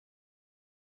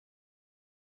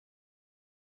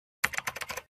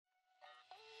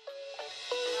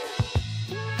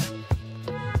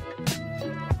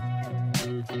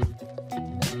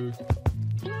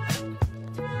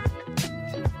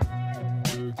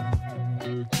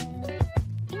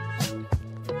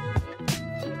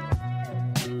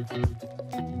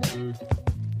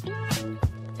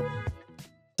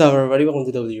So everybody, welcome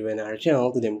to WNR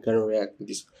channel. Today I'm gonna react to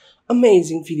this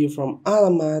amazing video from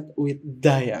Alamat with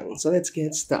Dayang. So let's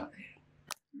get started.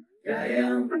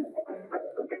 Dayang,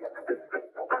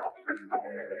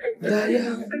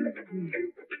 Dayang,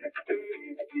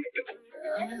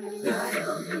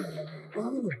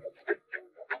 oh.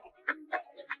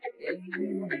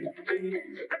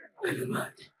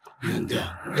 Alamat,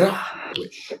 handa,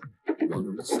 wish,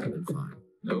 107.5.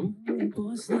 No.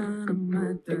 Boss na ng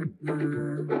mata na,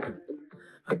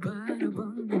 para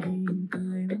bang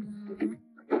naghihintay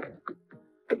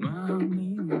na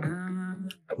maming na.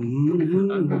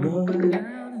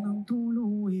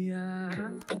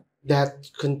 That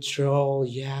control,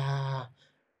 yeah.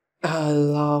 I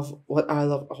love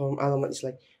from Alamat is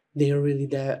like they really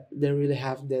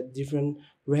have that different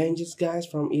ranges, guys,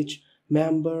 from each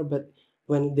member, but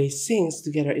when they sings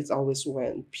together, it's always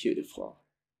went beautiful.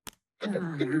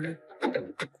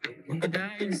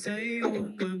 Dahil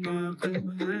sa'yo mga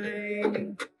kamay,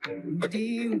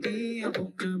 unti-unti ako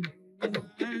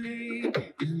kabuhay,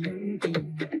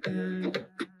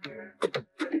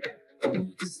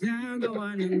 utos na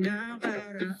gawa ng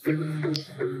nakaraan,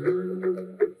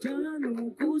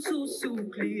 paano ko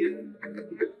susuklihan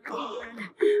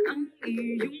ang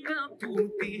iyong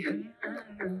kaputihan,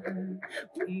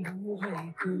 kung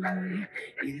buhay ko'y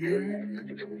ilan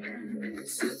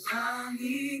sa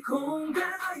tangi kong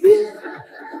gaya.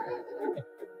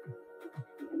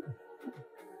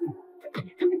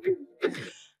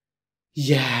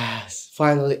 Yes,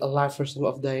 finally a live version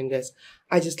of Dying, guys.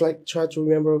 I just like try to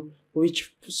remember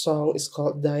which song is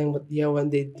called Dying, but yeah, when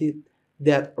they did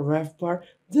that ref part,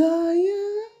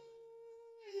 Dying,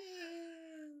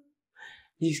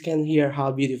 you can hear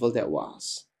how beautiful that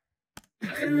was.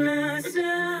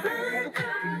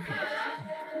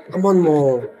 Come on,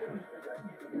 more.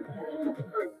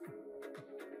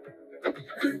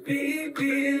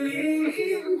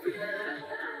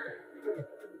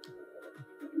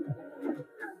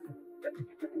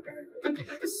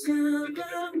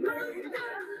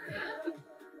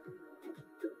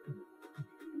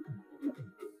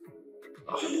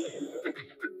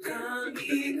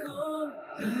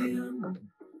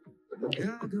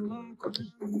 Gagawa ko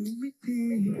ng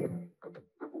umiti,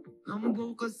 ang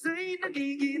bukas ay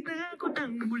nakikita ko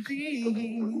ng muli,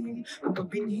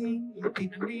 pabinhing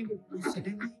tinanim sa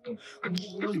danim,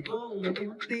 umulong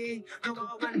unti,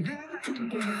 nawawala ang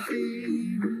bunti.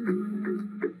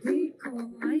 Di ko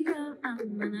hayaan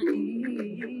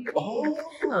manaig,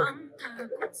 ang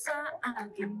takot sa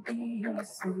aking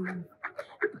piso,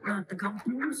 matagang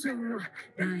puso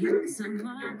dahil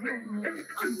kasama ko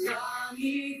ang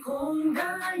tangi kong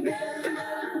gaya.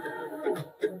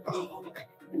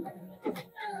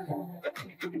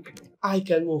 I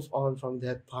can move on from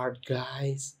that part,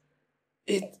 guys.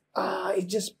 It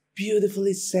just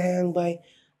beautifully sang by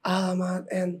Alamat,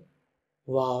 and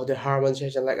wow, the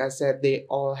harmonization, like I said, they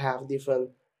all have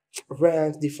different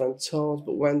ranks, different tones,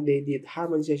 but when they did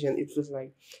harmonization, it was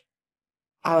like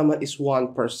Alamat is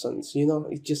one person,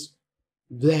 it just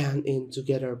blend in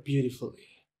together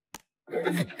beautifully.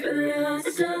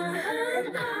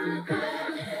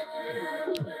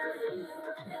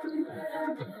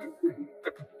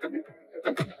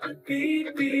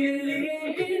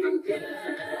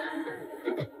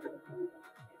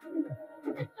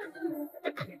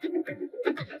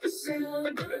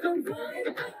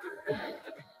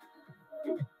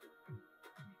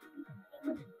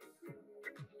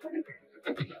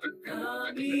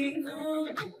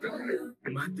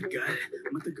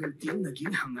 Matagal din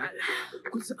naging hangal,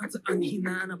 kung saan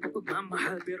hinanap ang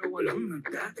pagmamahal, pero walang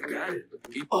nagtatagal.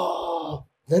 Oh,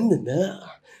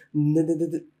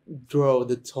 draw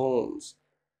the tones.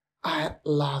 I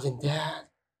loving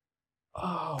that.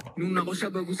 Oh. Nung ako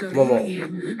siya bago sa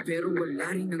pero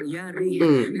wala rin nangyari.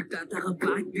 Nagtataka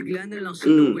bakit bigla na lang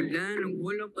siya nawala nang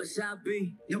walang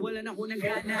pasabi. Nawalan ako ng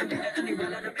gana,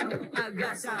 naniwala na pero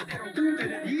pag-asa. Pero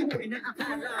di mo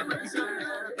inaakala, mag-isang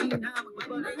narating na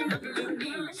magbabalik ng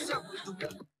hiling sa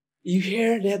mundo. You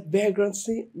hear that background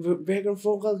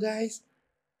vocal, guys?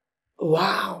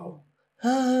 Wow.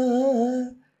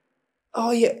 Oh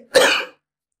yeah.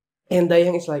 And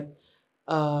Dayang is like,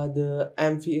 the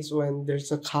MV is when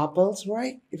there's a couples,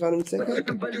 right? If I'm not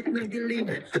mistaken.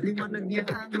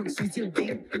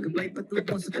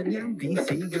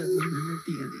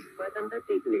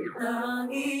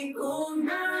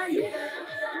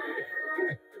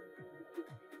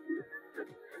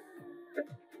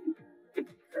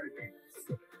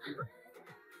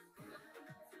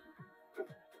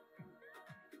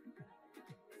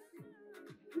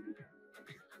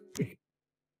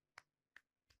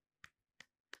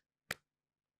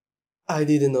 I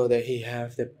didn't know that he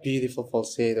have the beautiful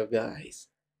falsetto, guys.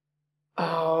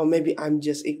 Oh, maybe I'm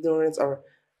just ignorant, or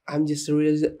I'm just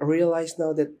realize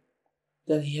now that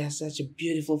he has such a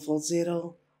beautiful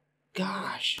falsetto.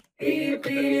 Gosh.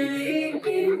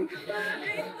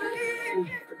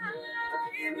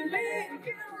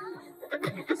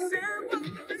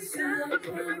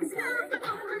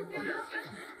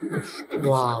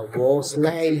 Wow, was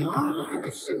slaying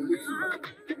hard.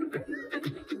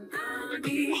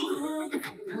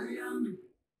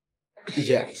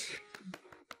 Yes.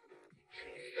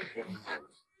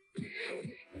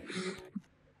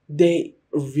 They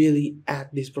really add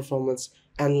this performance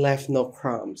and left no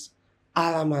crumbs.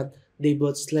 Alamat, they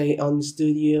both slay on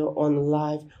studio, on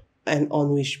live, and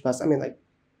on Wish Pass. I mean, like,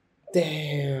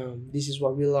 damn, this is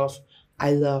what we love.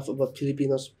 I love about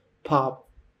Filipinos pop.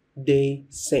 They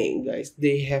sing, guys.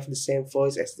 They have the same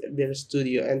voice as their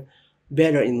studio and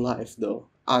better in life, though,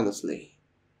 honestly.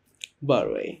 By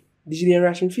the way, this is the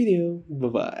interaction video. Bye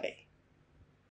bye.